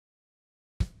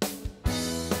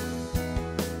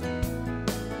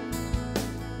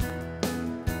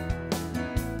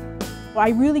I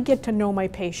really get to know my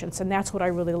patients, and that's what I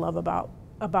really love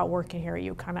about working here at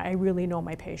UConn. I really know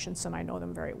my patients, and I know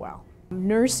them very well.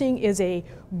 Nursing is a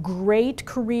great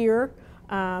career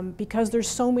because there's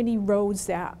so many roads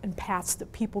and paths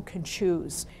that people can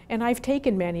choose. And I've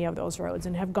taken many of those roads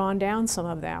and have gone down some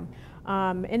of them.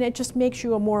 And it just makes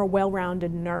you a more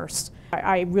well-rounded nurse.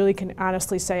 I really can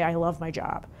honestly say I love my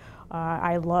job.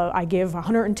 I give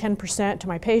 110% to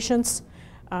my patients.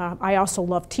 I also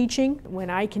love teaching. When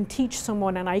I can teach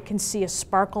someone and I can see a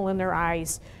sparkle in their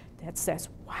eyes that says,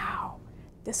 wow,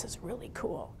 this is really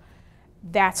cool.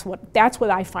 That's what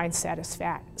I find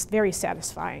very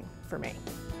satisfying for me.